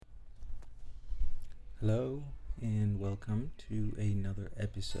Hello, and welcome to another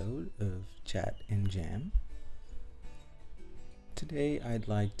episode of Chat and Jam. Today, I'd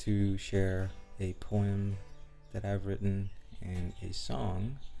like to share a poem that I've written and a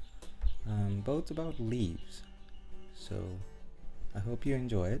song, both about leaves. So, I hope you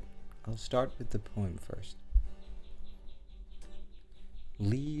enjoy it. I'll start with the poem first.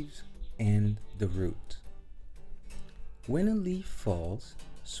 Leaves and the Root. When a leaf falls,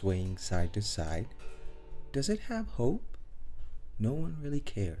 swaying side to side, does it have hope? No one really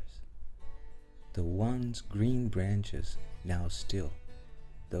cares. The once green branches now still,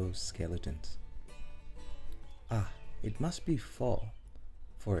 those skeletons. Ah, it must be fall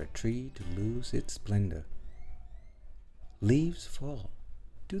for a tree to lose its splendor. Leaves fall.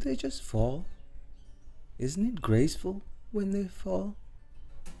 Do they just fall? Isn't it graceful when they fall?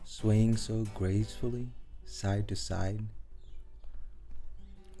 Swaying so gracefully, side to side.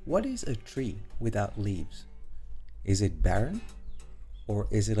 What is a tree without leaves? Is it barren or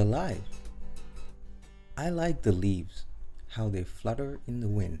is it alive? I like the leaves, how they flutter in the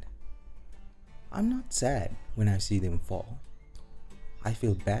wind. I'm not sad when I see them fall. I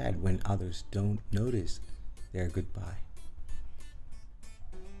feel bad when others don't notice their goodbye.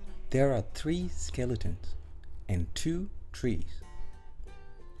 There are 3 skeletons and 2 trees.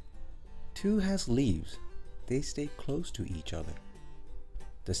 2 has leaves. They stay close to each other.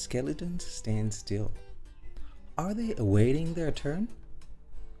 The skeletons stand still. Are they awaiting their turn?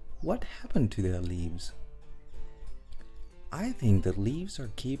 What happened to their leaves? I think the leaves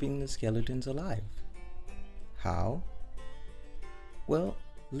are keeping the skeletons alive. How? Well,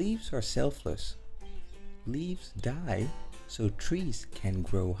 leaves are selfless. Leaves die so trees can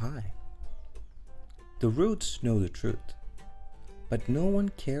grow high. The roots know the truth, but no one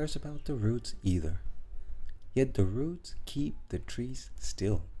cares about the roots either. Yet the roots keep the trees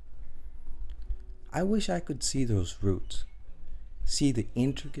still. I wish I could see those roots, see the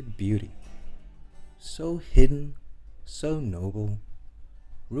intricate beauty. So hidden, so noble.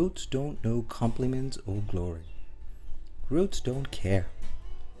 Roots don't know compliments or glory. Roots don't care.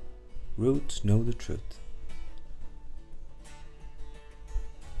 Roots know the truth.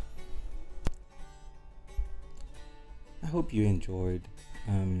 I hope you enjoyed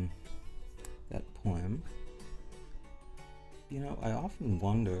that poem. I often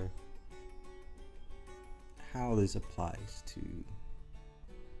wonder how this applies to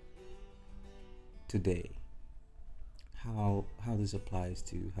today. How this applies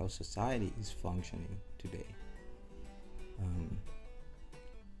to how society is functioning today.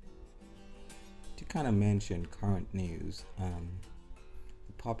 To kind of mention current news,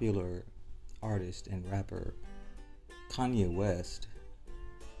 the popular artist and rapper Kanye West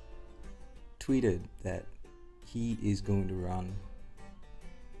tweeted that he is going to run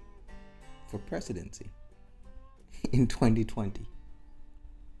for presidency in 2020.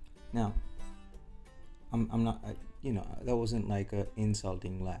 Now, I'm not, that wasn't like an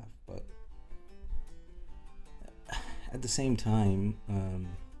insulting laugh, but at the same time,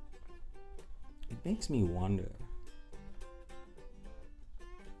 it makes me wonder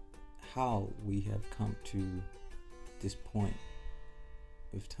how we have come to this point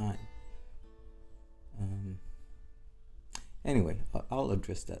of time. Anyway, I'll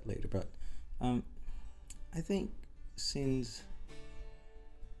address that later, but I think since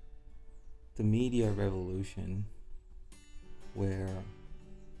the media revolution, where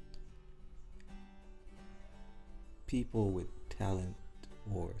people with talent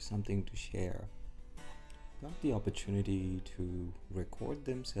or something to share got the opportunity to record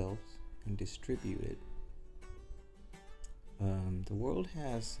themselves and distribute it, the world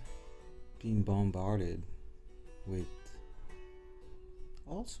has been bombarded with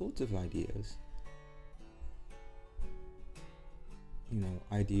all sorts of ideas.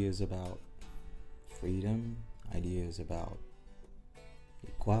 Ideas about freedom, ideas about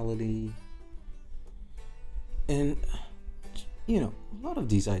equality, and a lot of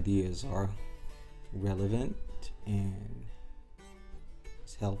these ideas are relevant and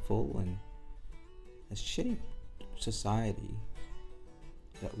it's helpful and has shaped society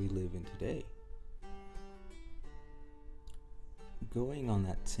that we live in today. Going on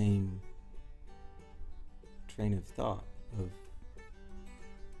that same train of thought of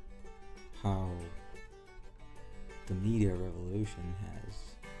how the media revolution has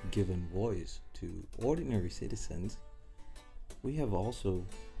given voice to ordinary citizens, we have also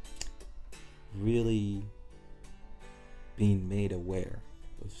really been made aware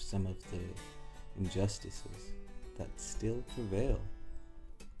of some of the injustices that still prevail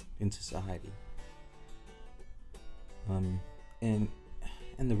in society. And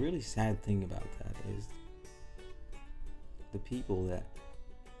And the really sad thing about that is the people that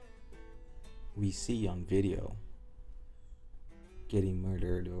we see on video getting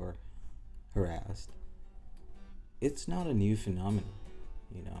murdered or harassed, it's not a new phenomenon,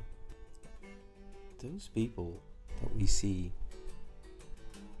 you know. Those people that we see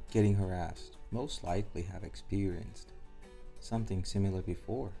getting harassed most likely have experienced something similar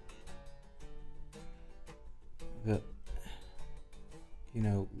before. But, you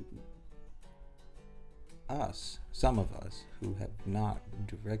know, some of us who have not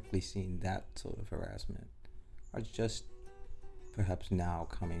directly seen that sort of harassment are just perhaps now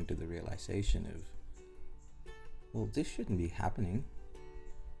coming to the realization of, well, this shouldn't be happening.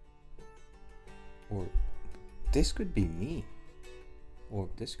 Or this could be me. Or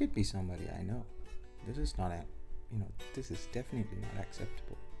this could be somebody I know. This is not, this is definitely not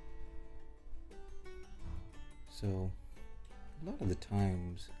acceptable. So, a lot of the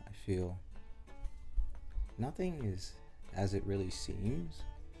times I feel nothing is as it really seems.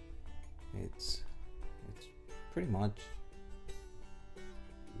 It's pretty much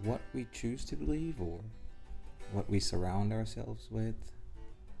what we choose to believe or what we surround ourselves with.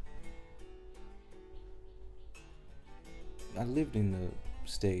 I lived in the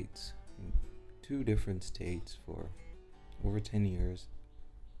States, in 2 different states for over 10 years,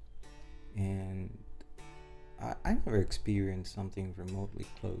 and I never experienced something remotely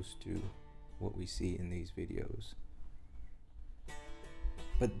close to what we see in these videos.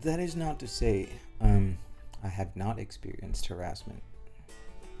 But that is not to say I have not experienced harassment.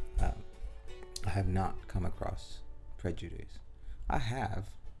 I have not come across prejudice. I have.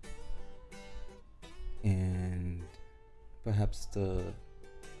 And perhaps the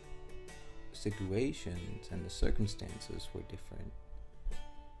situations and the circumstances were different.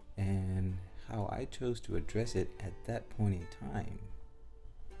 And how I chose to address it at that point in time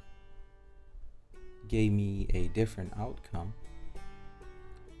gave me a different outcome.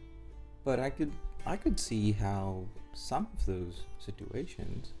 But I could see how some of those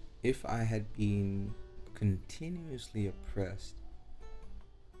situations, if I had been continuously oppressed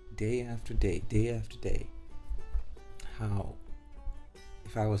day after day, how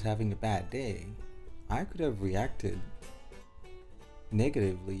if I was having a bad day, I could have reacted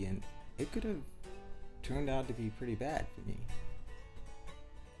negatively and it could have turned out to be pretty bad for me.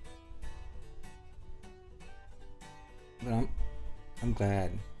 But I'm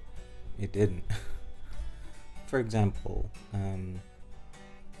glad it didn't. For example,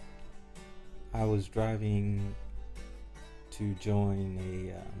 I was driving to join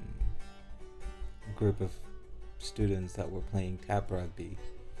a group of students that were playing tap rugby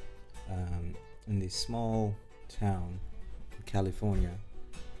in this small town in California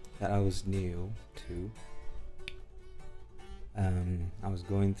that I was new to. I was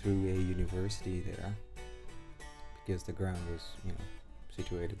going through a university there because the ground was,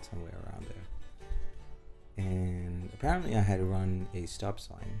 situated somewhere around there. And apparently I had run a stop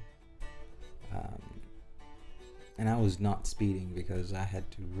sign. And I was not speeding because I had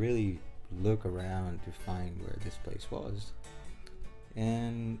to really look around to find where this place was.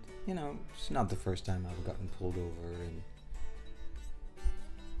 And, it's not the first time I've gotten pulled over, and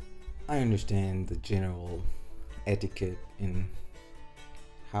I understand the general etiquette in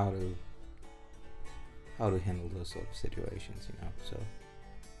how to handle those sort of situations, So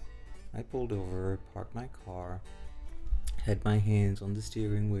I pulled over, parked my car, had my hands on the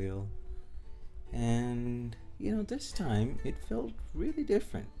steering wheel, and this time it felt really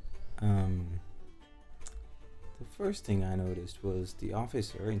different. The first thing I noticed was the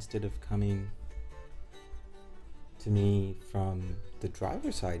officer, instead of coming to me from the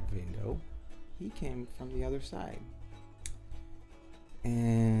driver's side window, he came from the other side.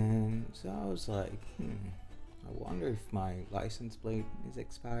 And so I was like, I wonder if my license plate is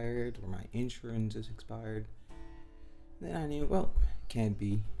expired or my insurance is expired. Then I knew, well, it can't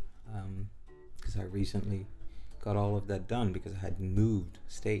be, because I recently got all of that done because I had moved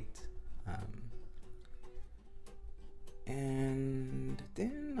states. And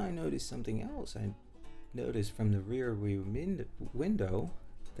then I noticed something else. I noticed from the rear view window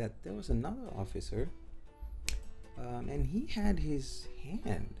that there was another officer, and he had his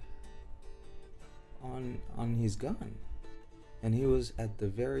hand on his gun, and he was at the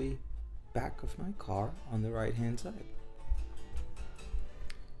very back of my car on the right hand side.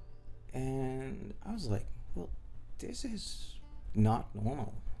 And I was like, well, this is not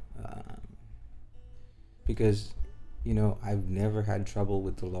normal, because I've never had trouble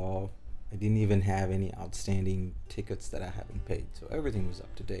with the law. I didn't even have any outstanding tickets that I haven't paid, so everything was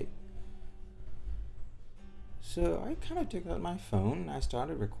up to date. So I kind of took out my phone and I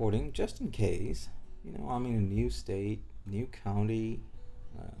started recording just in case. You know, I'm in a new state, new county,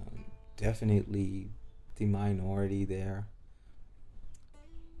 um, definitely the minority there.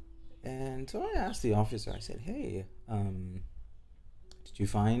 And so I asked the officer, I said, hey, did you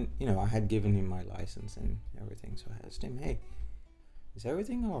find, I had given him my license and everything. So I asked him, hey, is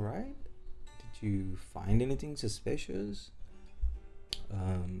everything all right? Did you find anything suspicious?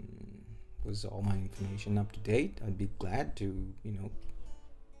 Um, was all my information up to date? I'd be glad to,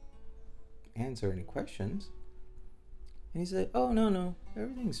 answer any questions. And he said, oh, no,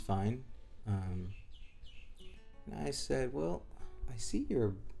 everything's fine. Um, and I said, well, I see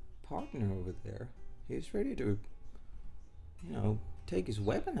your partner over there. He's ready to, take his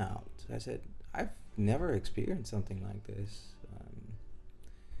weapon out. I said, I've never experienced something like this.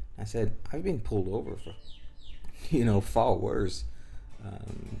 I said, I've been pulled over for, far worse.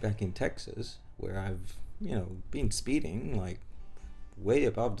 Back in Texas, where I've, been speeding like way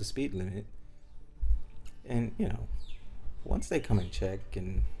above the speed limit. And, once they come and check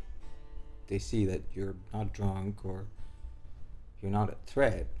and they see that you're not drunk or you're not a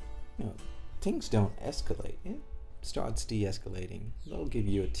threat, you know, things don't escalate. It starts de escalating. They'll give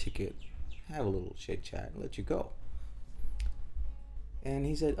you a ticket, have a little chit chat, and let you go. And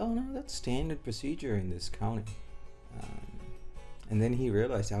he said, oh no, that's standard procedure in this county. And then he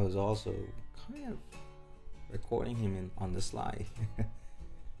realized I was also kind of recording him on the sly.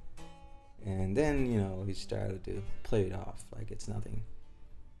 And then, he started to play it off like it's nothing.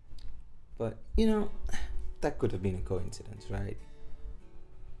 But, that could have been a coincidence, right?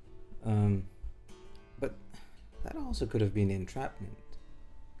 But that also could have been entrapment.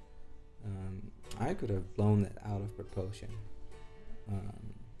 I could have blown that out of proportion.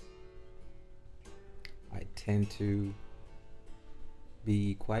 I tend to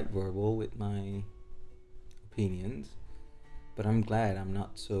be quite verbal with my opinions, but I'm glad I'm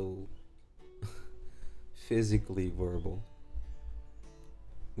not so physically verbal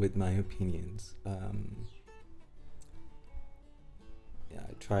with my opinions. I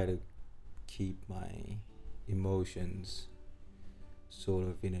try to keep my emotions sort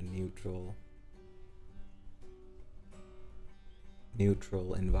of in a neutral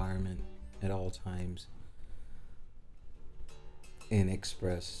environment at all times, and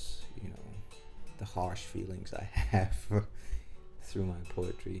express, the harsh feelings I have through my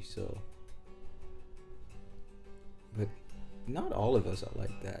poetry. So, but not all of us are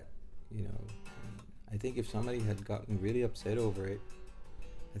like that, I think if somebody had gotten really upset over it,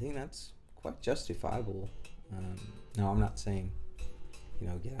 I think that's quite justifiable. Now, I'm not saying, get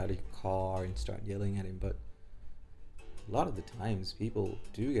out of your car and start yelling at him, but a lot of the times people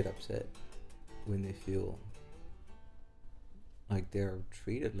do get upset when they feel like they're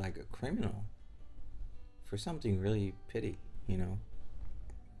treated like a criminal for something really petty,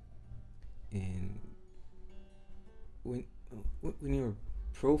 And when you're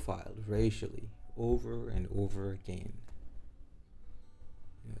profiled racially over and over again,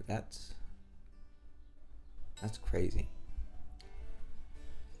 that's crazy.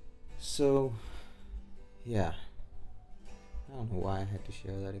 So, yeah, I don't know why I had to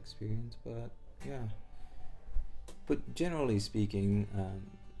share that experience, but yeah. But generally speaking,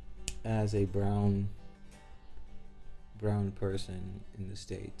 as a brown person in the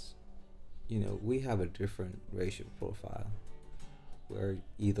States, we have a different racial profile. We're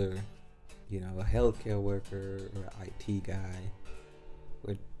either, a healthcare worker or an IT guy.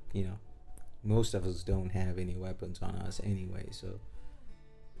 We're, most of us don't have any weapons on us anyway, so.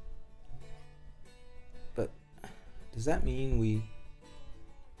 But does that mean we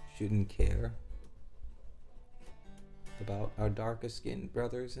shouldn't care about our darker skinned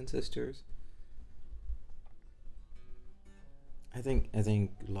brothers and sisters? I think a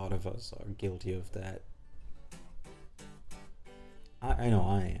lot of us are guilty of that. I know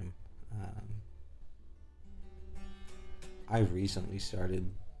I am. I've recently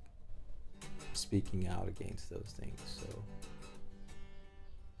started speaking out against those things, so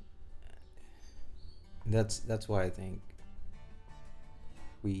that's why I think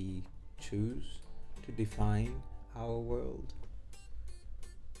we choose to define our world.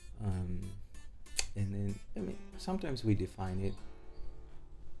 And then, sometimes we define it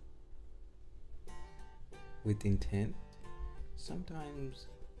with intent. Sometimes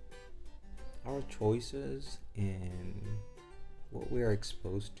our choices and what we are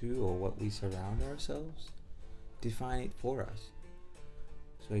exposed to or what we surround ourselves define it for us.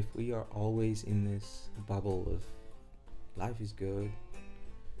 So if we are always in this bubble of life is good,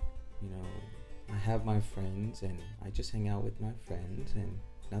 I have my friends and I just hang out with my friends and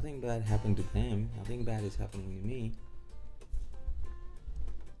nothing bad happened to them. Nothing bad is happening to me.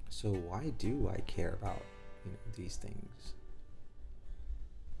 So why do I care about, these things?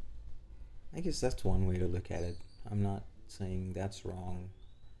 I guess that's one way to look at it. I'm not saying that's wrong,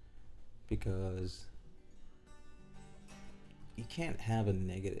 because you can't have a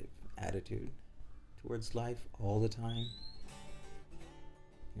negative attitude towards life all the time.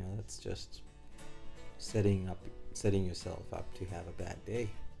 That's just setting yourself up to have a bad day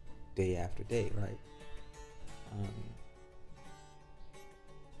after day, right?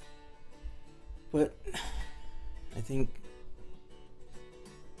 But I think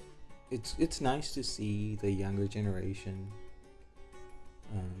it's nice to see the younger generation,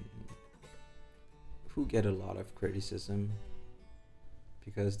 who get a lot of criticism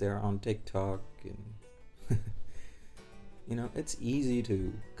because they're on TikTok, and it's easy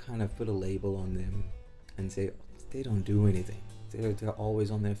to kind of put a label on them and say, "Oh, they don't do anything. They're always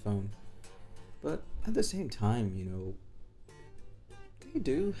on their phone." But at the same time, they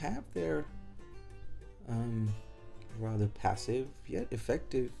do have their rather passive yet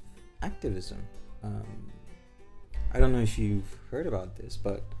effective activism. I don't know if you've heard about this,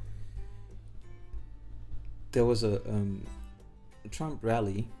 but there was a Trump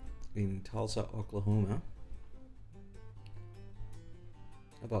rally in Tulsa, Oklahoma,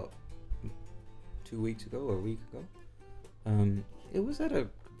 about 2 weeks ago or a week ago. It was at a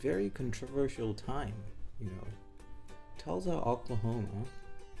very controversial time. Tulsa, Oklahoma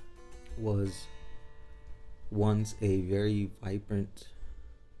was once a very vibrant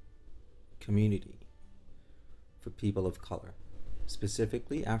community for people of color,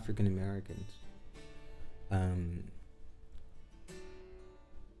 specifically African Americans.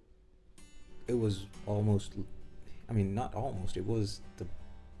 It was it was the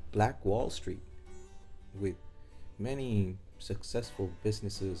Black Wall Street, with many successful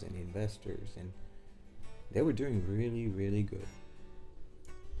businesses and investors, and they were doing really, really good.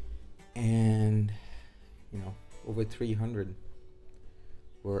 And over 300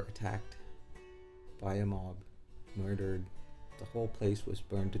 were attacked by a mob, murdered. The whole place was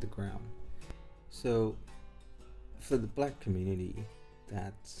burned to the ground. So for the black community,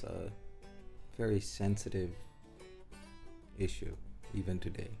 that's a very sensitive issue even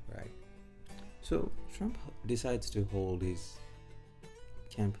today, right? So Trump decides to hold his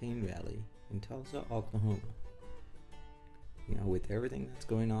campaign rally in Tulsa, Oklahoma, with everything that's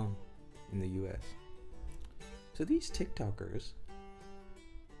going on in the US. So these TikTokers,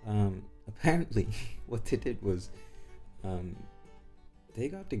 apparently what they did was, they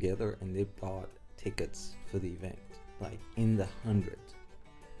got together and they bought tickets for the event, like in the hundreds,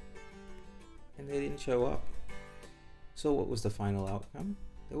 and they didn't show up. So what was the final outcome?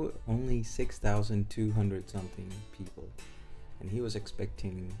 There were only 6,200 something people, and he was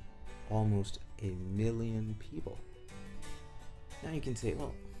expecting almost 1 million people. Now you can say,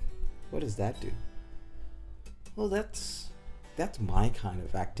 well, what does that do? Well, that's my kind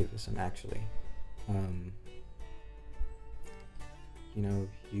of activism, actually.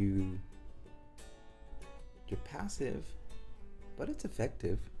 You're passive, but it's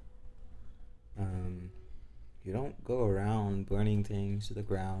effective. You don't go around burning things to the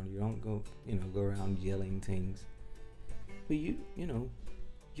ground. You don't go around yelling things. But you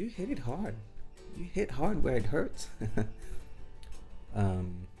hit it hard. You hit hard where it hurts.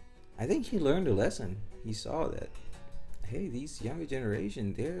 I think he learned a lesson. He saw that, hey, these younger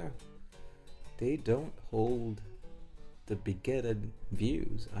generation, they don't hold the bigoted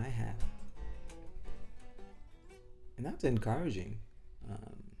views I have. And that's encouraging.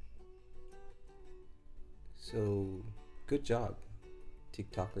 So good job,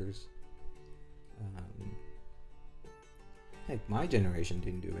 TikTokers. Heck, my generation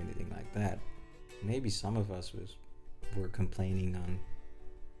didn't do anything like that. Maybe some of us were complaining on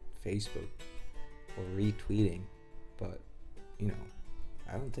Facebook or retweeting, but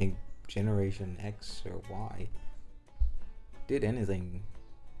I don't think Generation X or Y did anything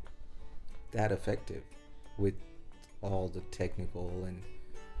that effective with all the technical and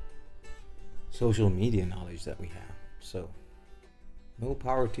social media knowledge that we have. So more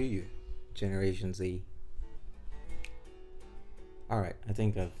power to you, Generation Z. Alright, I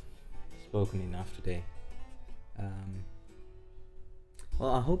think I've spoken enough today.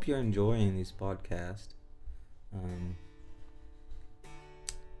 Well, I hope you're enjoying this podcast.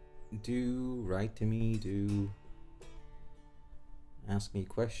 Do write to me, do ask me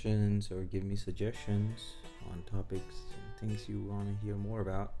questions or give me suggestions on topics and things you want to hear more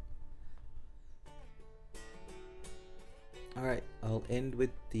about. Alright, I'll end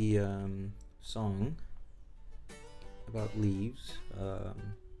with the song about leaves.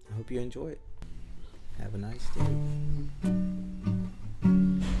 I hope you enjoy it. Have a nice day.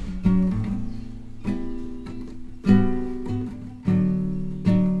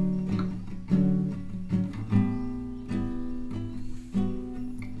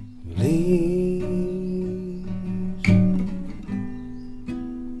 Leaves,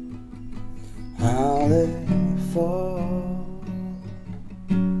 how they fall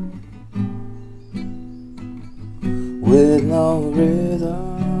with no rhythm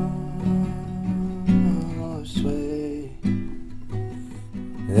or sway.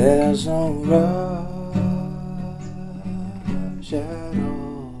 There's no rush at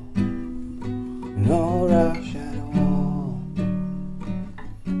all, no rush at all.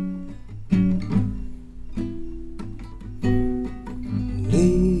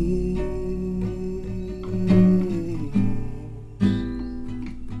 Leaves,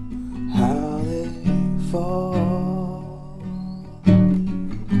 how they fall.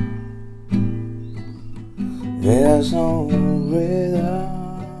 There's no rhythm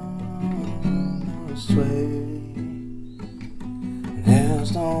or sway.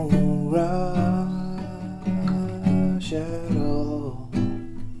 There's no rush at all,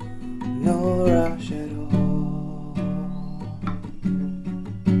 no rush at all.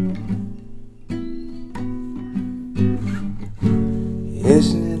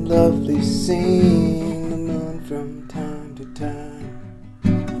 Isn't it lovely seeing the moon from time to time,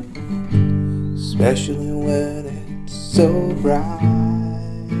 especially when it's so bright?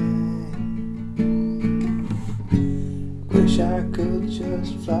 Wish I could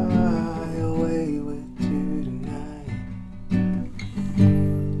just fly away with you tonight.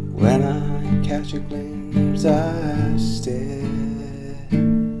 When I catch a glimpse I stare.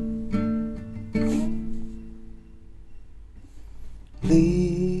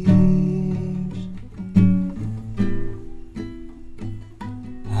 Leaves,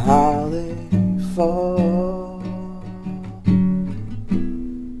 how they fall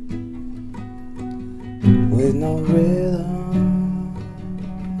with no rhythm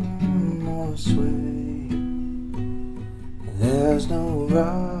or sway. There's no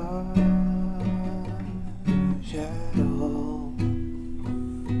rush at all,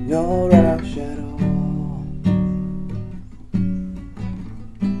 no rush at all.